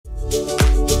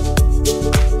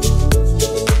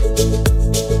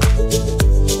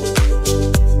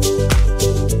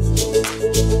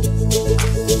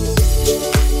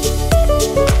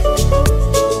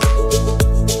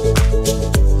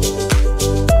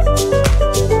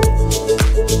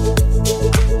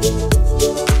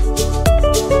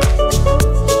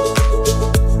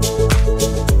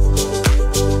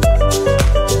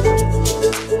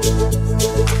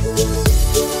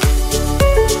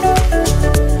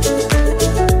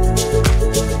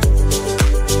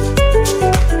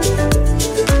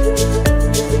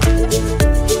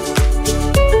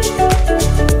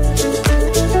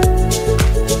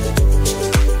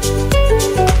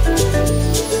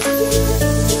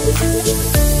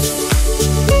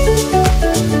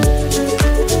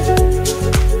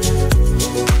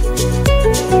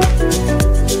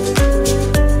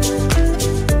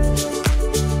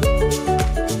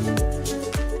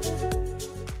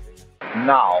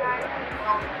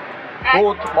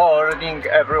Good morning,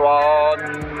 everyone.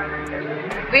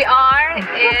 We are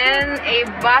in a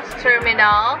bus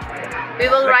terminal. We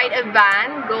will ride a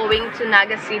van going to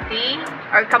Naga City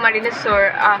or Camarines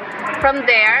Sur. From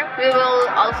there, we will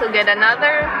also get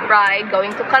another ride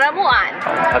going to Caramoan.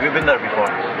 Have you been there before?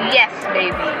 Yes,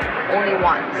 baby. Only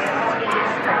once.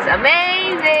 It's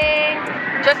amazing.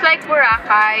 Just like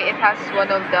Boracay, it has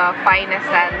one of the finest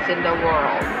sands in the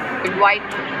world, with white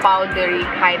powdery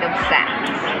kind of sands.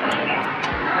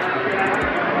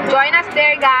 Join us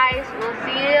there, guys. We'll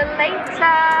see you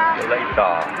later.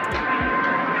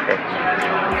 Okay.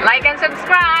 Like and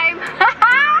subscribe.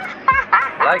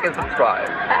 Like and subscribe.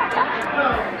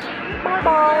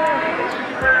 Bye-bye.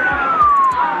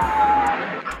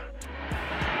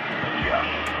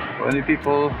 20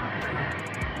 people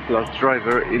plus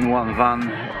driver in one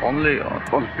van, only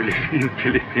in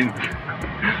Philippines.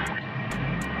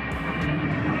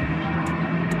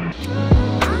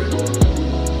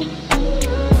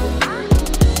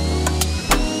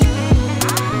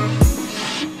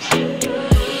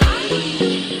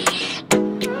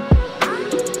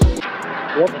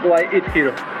 What do I eat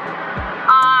here?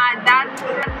 That's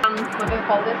what do you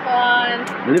call this one?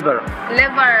 Liver.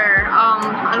 Liver.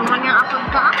 Ano man yung akong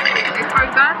ka? I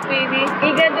forgot, baby.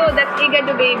 Igado. That's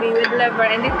igado, baby, with liver.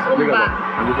 And this is umba.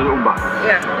 And this is umba.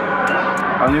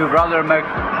 Yeah. And your brother makes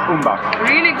umba.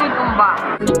 Really good umba.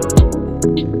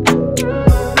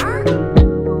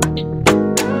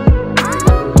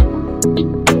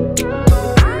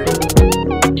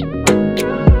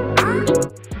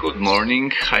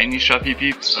 Morning, shiny shappy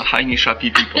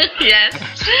people. Yes,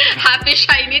 happy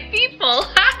shiny people.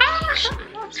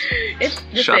 It's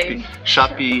the same.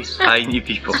 Shappy, shiny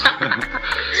people.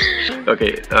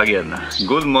 Okay, again.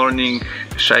 Good morning,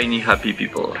 shiny, happy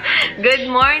people. Good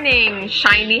morning,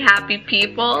 shiny, happy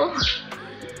people.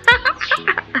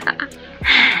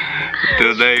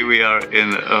 Today we are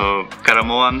in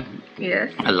Caramoan.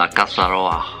 Yes. La Casa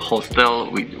Roa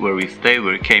hostel where we stay.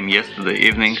 We came yesterday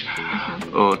evening.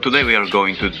 Today we are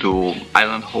going to do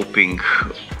island hopping.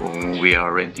 We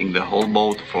are renting the whole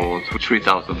boat for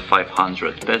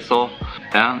 3,500 peso,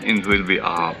 and it will be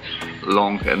a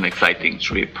long and exciting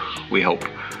trip, we hope.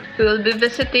 We will be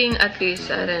visiting at least,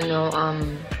 I don't know,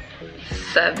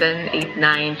 7, 8,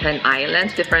 9, 10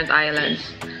 islands, different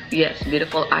islands. Yes,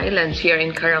 beautiful islands here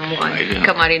in Caramoan,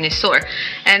 Camarines Sur.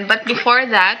 But before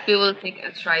that, we will take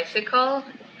a tricycle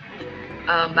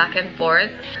back and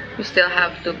forth. We still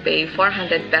have to pay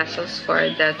 400 pesos for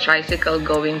the tricycle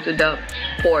going to the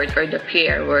port or the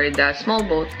pier where the small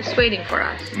boat is waiting for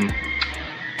us.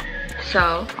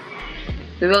 So,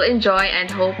 we will enjoy and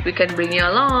hope we can bring you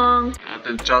along.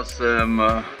 And just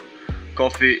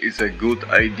coffee is a good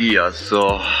idea.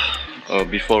 So,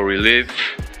 before we leave,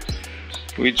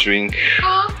 we drink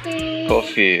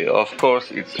coffee. Of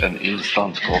course, it's an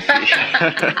instant coffee.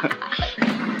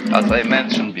 As I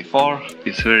mentioned before,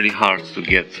 it's really hard to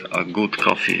get a good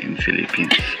coffee in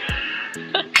Philippines.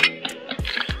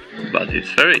 But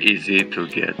it's very easy to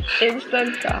get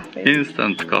Instant coffee.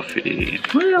 Instant coffee.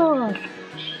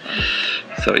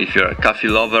 So if you're a coffee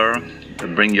lover,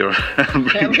 bring your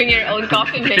bring your own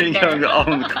coffee maker. Bring your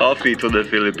own coffee to the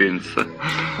Philippines.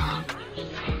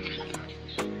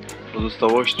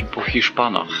 Pozostałości po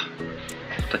Hiszpanach.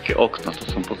 Takie okna to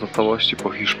są pozostałości po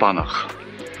Hiszpanach.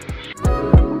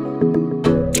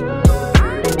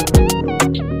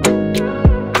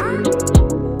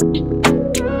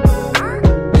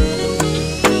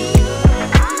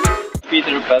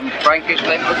 Peter Pan,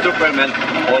 Frankenstein, Superman.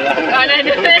 Tricycle.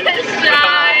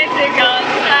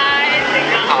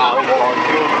 I want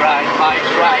to ride my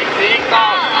tricycle.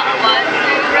 I want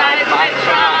to ride my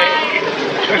tricycle.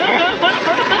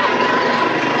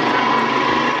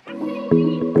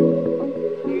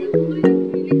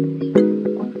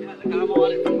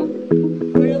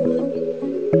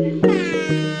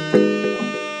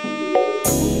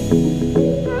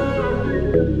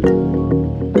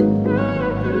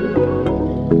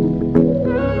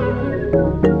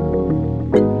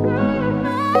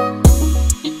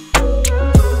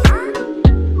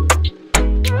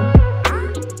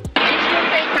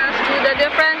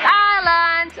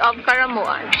 Of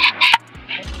Caramoan.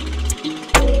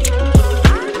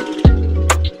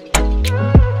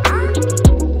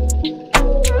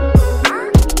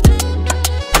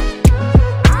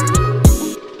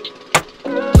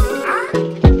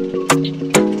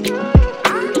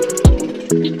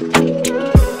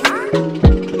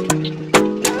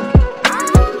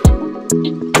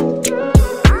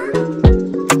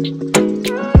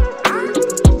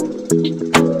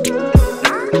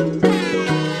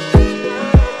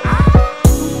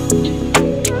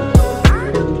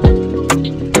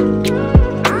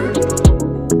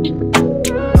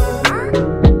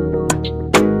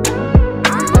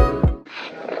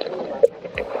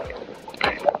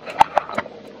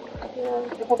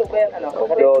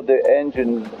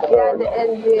 Yeah, the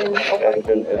engine.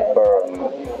 Engine is burned.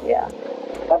 Yeah.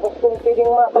 We're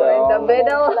in the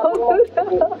middle of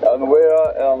And we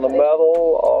are in the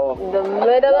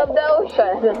middle of the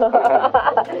ocean.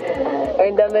 We're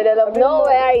in the middle of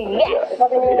nowhere. Yes,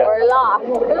 we're lost.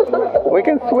 We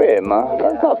can swim.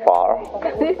 That's not far.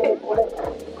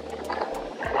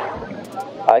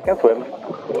 I can swim.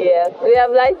 Yes, we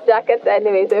have life jackets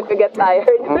anyway, so if we get tired.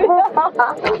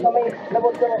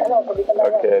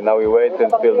 Okay, now we wait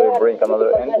until they bring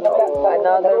another engine.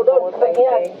 Another boat.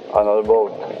 Okay. Another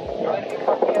boat.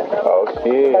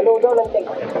 Okay.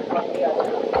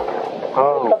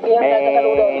 Oh,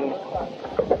 man.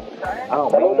 Oh,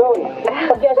 man.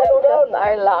 Just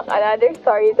our luck. Another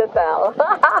story to tell.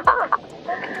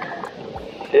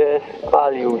 Yes,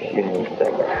 pollution.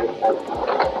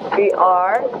 We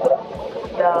are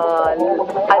the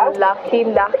unlucky,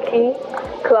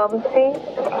 clumsy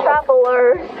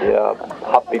travelers. Yeah,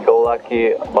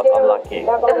 happy-go-lucky, but unlucky.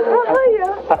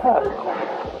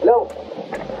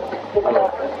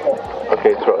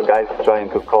 Okay, guys trying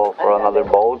to call for another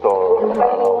boat or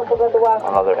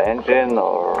another engine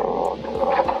or...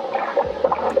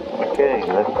 Okay,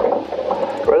 let's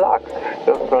relax,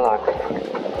 just relax.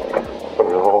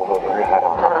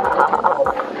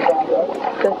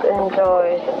 Just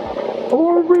enjoy.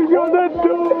 What are we gonna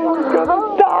do? We're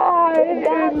gonna die!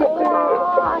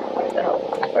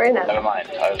 We're not. Never mind,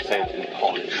 I'll say it in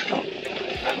Polish.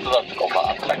 Dodatkowa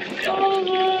atrakcja.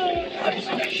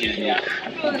 Silnik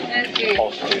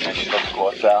ostrój na środku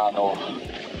oceanu.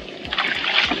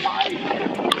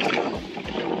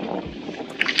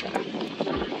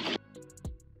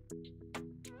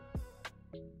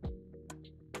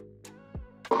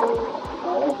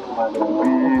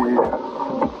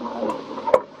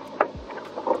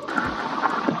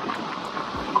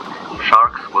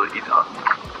 Sharks will eat us.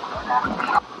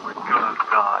 We're gonna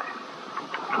die.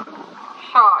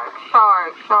 Shark.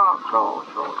 No.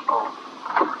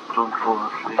 Don't fall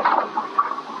asleep.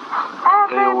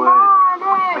 Stay Everybody!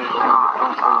 away.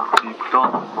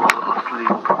 Don't fall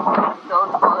asleep.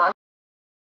 Don't fall asleep.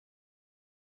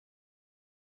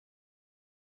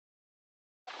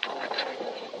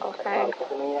 Okay.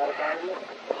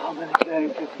 How many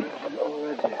days have we been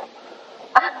already?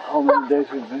 How many days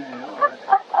have we been here already?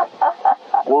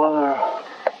 Water.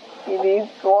 He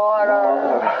needs water.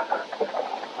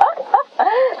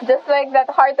 Just like that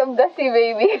heart of the sea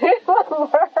baby,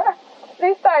 remember?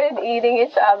 They started eating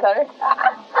each other.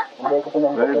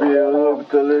 Maybe it looks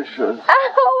delicious.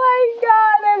 Oh my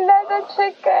god, and there's a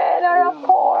chicken or a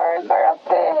pork or a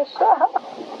fish.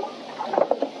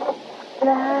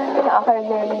 Okay,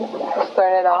 baby. Just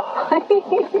turn it off.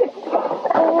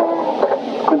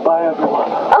 Goodbye, everyone.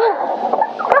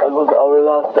 That was our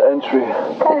last entry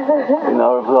in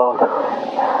our vlog.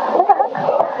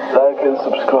 Like and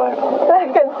subscribe.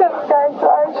 Like and subscribe to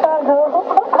our channel.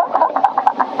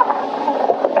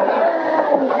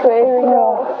 There we go.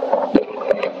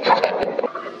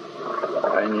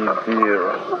 I need beer.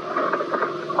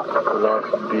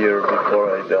 Last beer before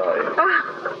I die.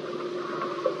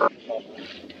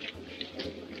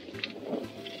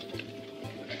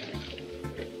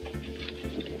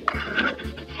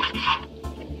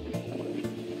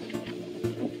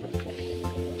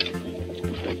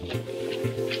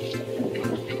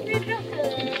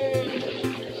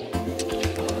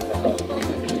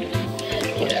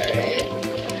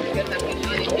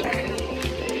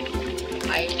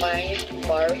 I might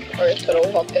barf or throw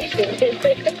up everywhere.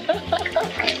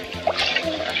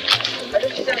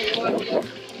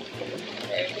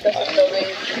 Because of the way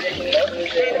it's living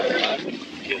everywhere.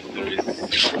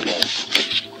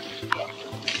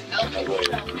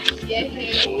 Yes,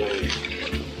 there is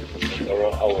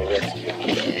our rescue.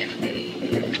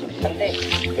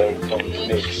 There's some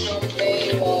fish.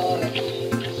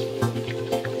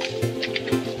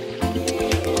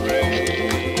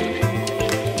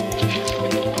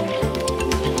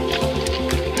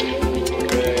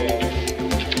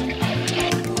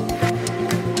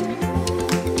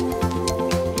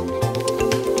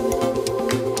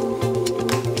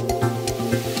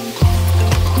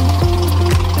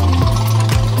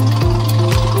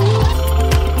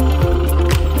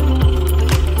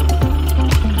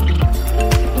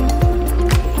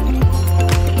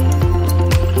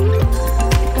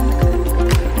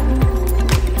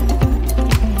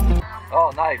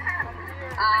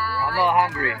 I'm not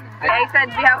hungry. I said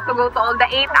we have to go to all the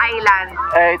 8 islands.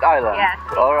 8 islands? Yes.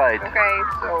 Alright. Okay,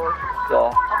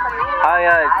 so... Hi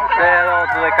guys, say hello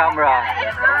to the camera.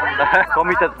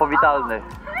 Komitet powitalny.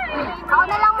 Ako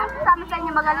na lang sama sa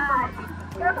inyo magaling po.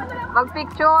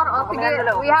 Mag-picture. O sige,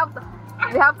 we have to...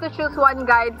 We have to choose one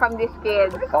guide from these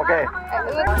kids. Okay.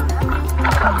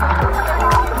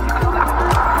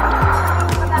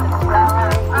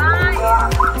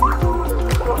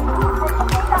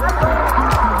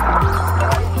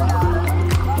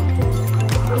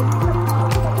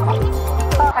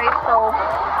 Okay, so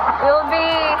we'll be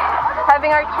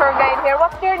having our tour guide here.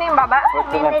 What's your name, Baba?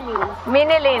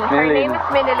 Minilin. Her name is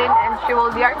Minilin, and she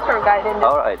will be our tour guide in this.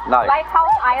 Alright, nice.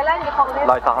 Lighthouse Island, you call this?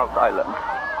 Lighthouse Island.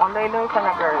 Onday sa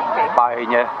nag-girl. Okay. Bahay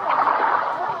niya.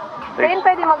 Kain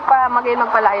pwede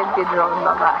magpalayad si drone,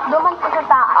 Baba. Duman sa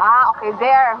taas. Okay,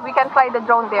 there. We can fly the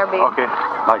drone there, babe. Okay,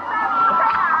 nice.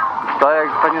 Tak jak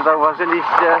Panie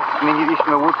zauważyliście,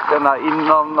 zmieniliśmy łódkę na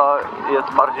inną,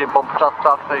 jest bardziej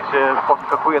bombczasta, w sensie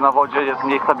podskakuje na wodzie, jest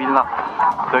mniej stabilna,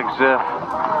 także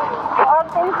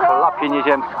lapie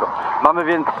nieziemsko. Mamy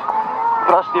więc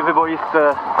strasznie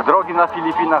wyboiste drogi na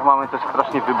Filipinach, mamy też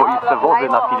strasznie wyboiste wody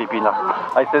na Filipinach.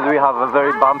 I said we have a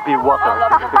very bumpy water.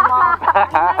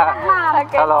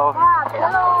 Hello.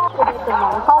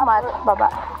 How much, Baba?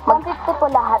 150 po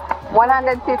lahat.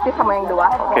 150 sa mga dua.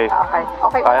 Okay.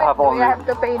 Okay. I have Do you have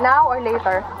to pay now or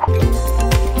later?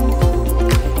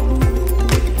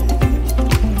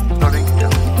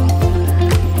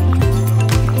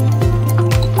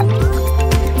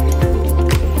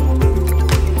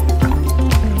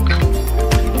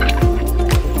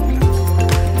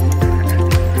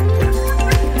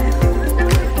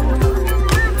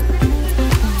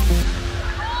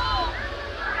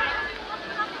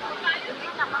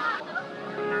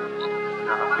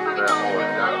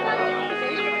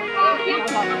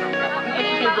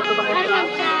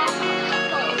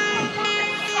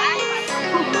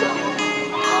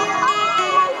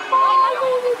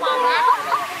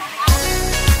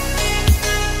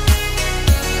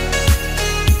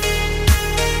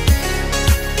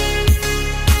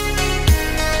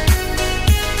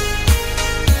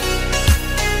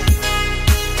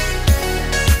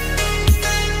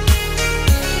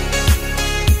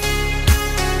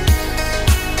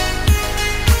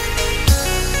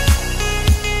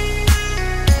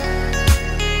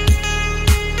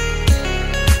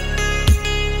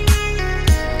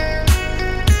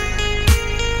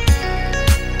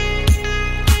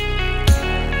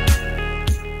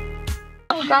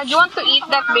 Dad, you want to eat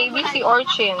that baby sea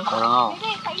urchin? I don't know.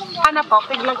 Ano po?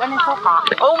 Piglag ano sopa?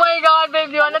 Oh my God, babe,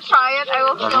 you wanna try it? I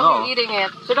will still be eating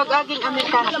it. Sunog aging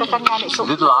Amerikano, kakangani. Is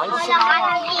it live?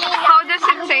 How does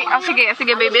it say? Oh,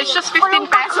 sige, baby. It's just 15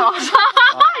 pesos.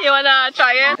 You wanna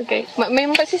try it? Okay.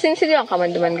 May mapasisinsil yung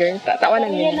kamanduman, girl.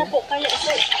 Tatawanan niyo.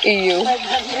 Iyo.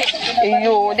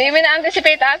 Di mo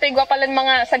na-anticipate ate. Gwapalan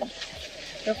mga...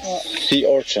 Sea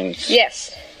urchins.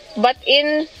 Yes. But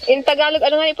in Tagalog,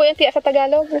 ano nga po yung tiya sa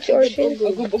Tagalog? Si urchin?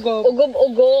 Ugob-ugob.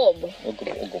 Ugob-ugob.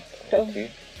 Ugob-ugob. Okay.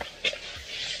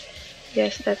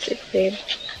 Yes, that's it, babe.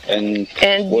 And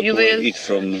what you do will we eat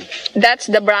from? That's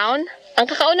the brown. Ang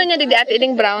kakauno niya di ate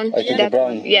ining brown. I think the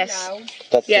brown. Yes.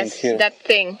 That Yes, thing here. that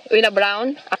thing. With a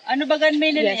brown. Ano ba gan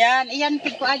may nila Yes. yan? Iyan,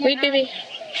 tigpuan yan. Wait, baby.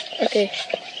 Okay.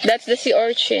 That's the sea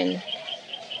urchin.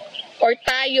 Or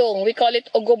tayong. We call it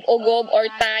ugob-ugob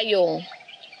or tayong.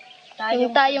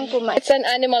 Yung tayong kumain. It's an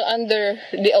animal under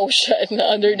the ocean,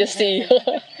 under the sea.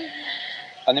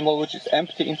 Animal which is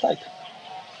empty inside.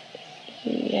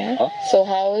 Yeah. Huh? So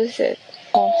how is it?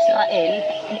 Oh. Sael.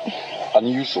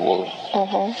 Unusual.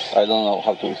 Uh-huh. I don't know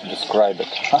how to describe it.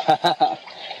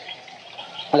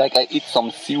 Like I eat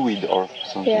some seaweed or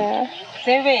something. Yeah.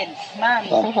 Seaweeds, man.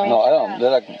 No, I don't.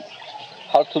 They're like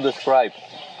hard to describe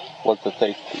what the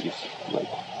taste is like.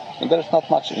 And there's not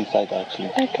much inside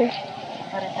actually. Okay.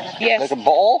 Yes. Like a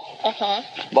ball, Uh-huh.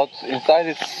 but inside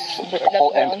it's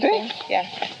all brown empty. thing. Yeah.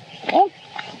 Oh.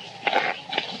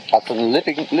 As a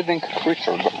living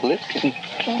creature, but lives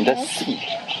in the sea.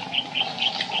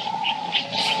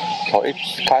 So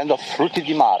it's kind of frutti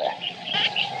di mare.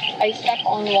 I stepped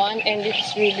on one and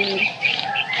it's really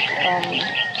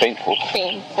Painful.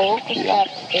 painful to Yeah.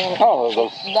 step in. Oh,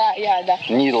 those The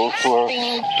needles were.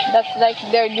 thing, that's like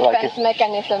their Like defense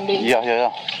mechanism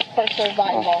Yeah. for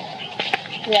survival.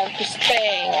 We have to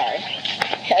stay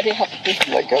or they have to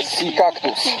Like a sea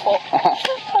cactus. people.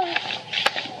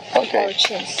 Okay.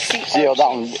 Urchins. See you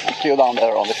down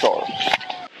there on the shore.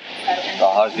 So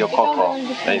how's your cocoa,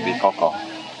 baby cocoa?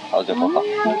 How's your cocoa?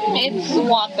 It's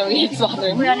watery.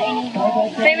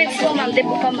 Seaweeds ko, ma'am. Di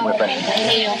po ka, ma'am.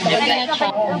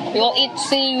 We will eat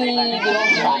seaweed. We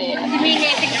will try it.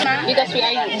 Because we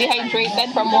are dehydrated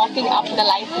from walking up the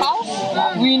lighthouse.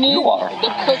 We need You are.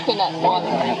 the coconut water.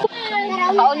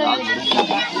 How do you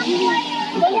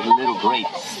Like little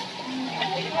grapes.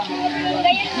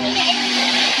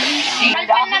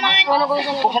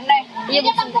 Yung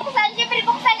pagkuksan, siyempre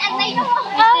kuksan ang nayo mo.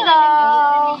 Hello!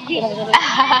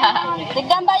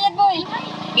 Tigdan bayad, boy.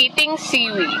 Eating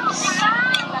seaweeds.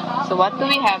 So what do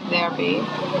we have there, babe?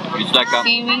 It's like a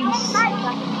Seaweeds.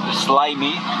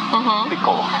 slimy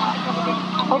pickle.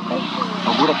 Okay.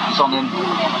 Ogórek kiszony,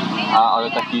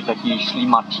 ale taki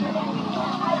ślimaczny.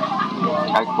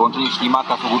 Jak połączenie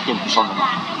ślimaka z ogórkiem kiszonym.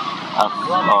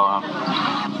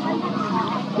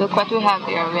 Look what we have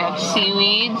here. We have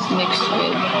seaweeds mixed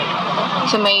with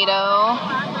tomato,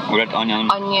 Red onion.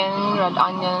 red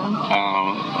onion,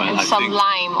 and I some think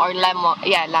lime or lemon.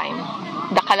 Yeah, lime.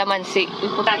 The calamansi.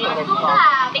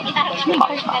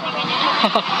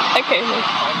 Okay.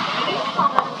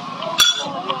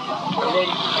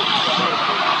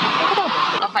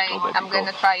 Okay, I'm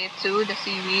gonna try it too, the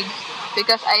seaweed,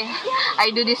 because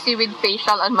I do the seaweed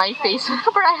facial on my face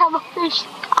whenever I have a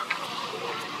facial.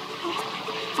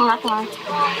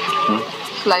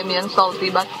 Slimy and salty,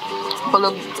 but full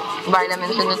of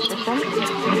vitamins and nutrition.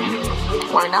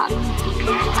 Why not?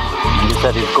 you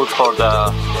said it's good for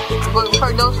the Good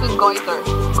for those with goiter,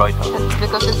 goiter.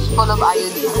 because it's full of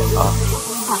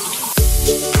iodine.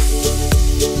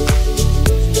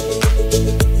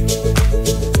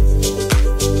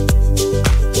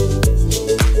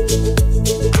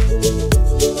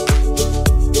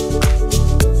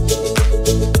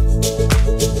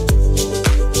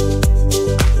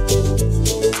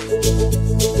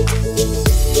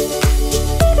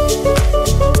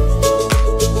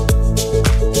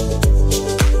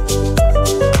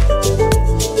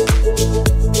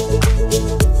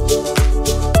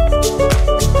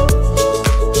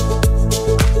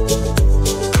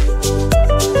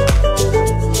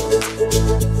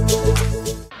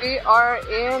 We are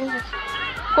in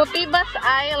Cutibas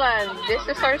Island. This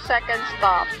is our second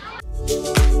stop.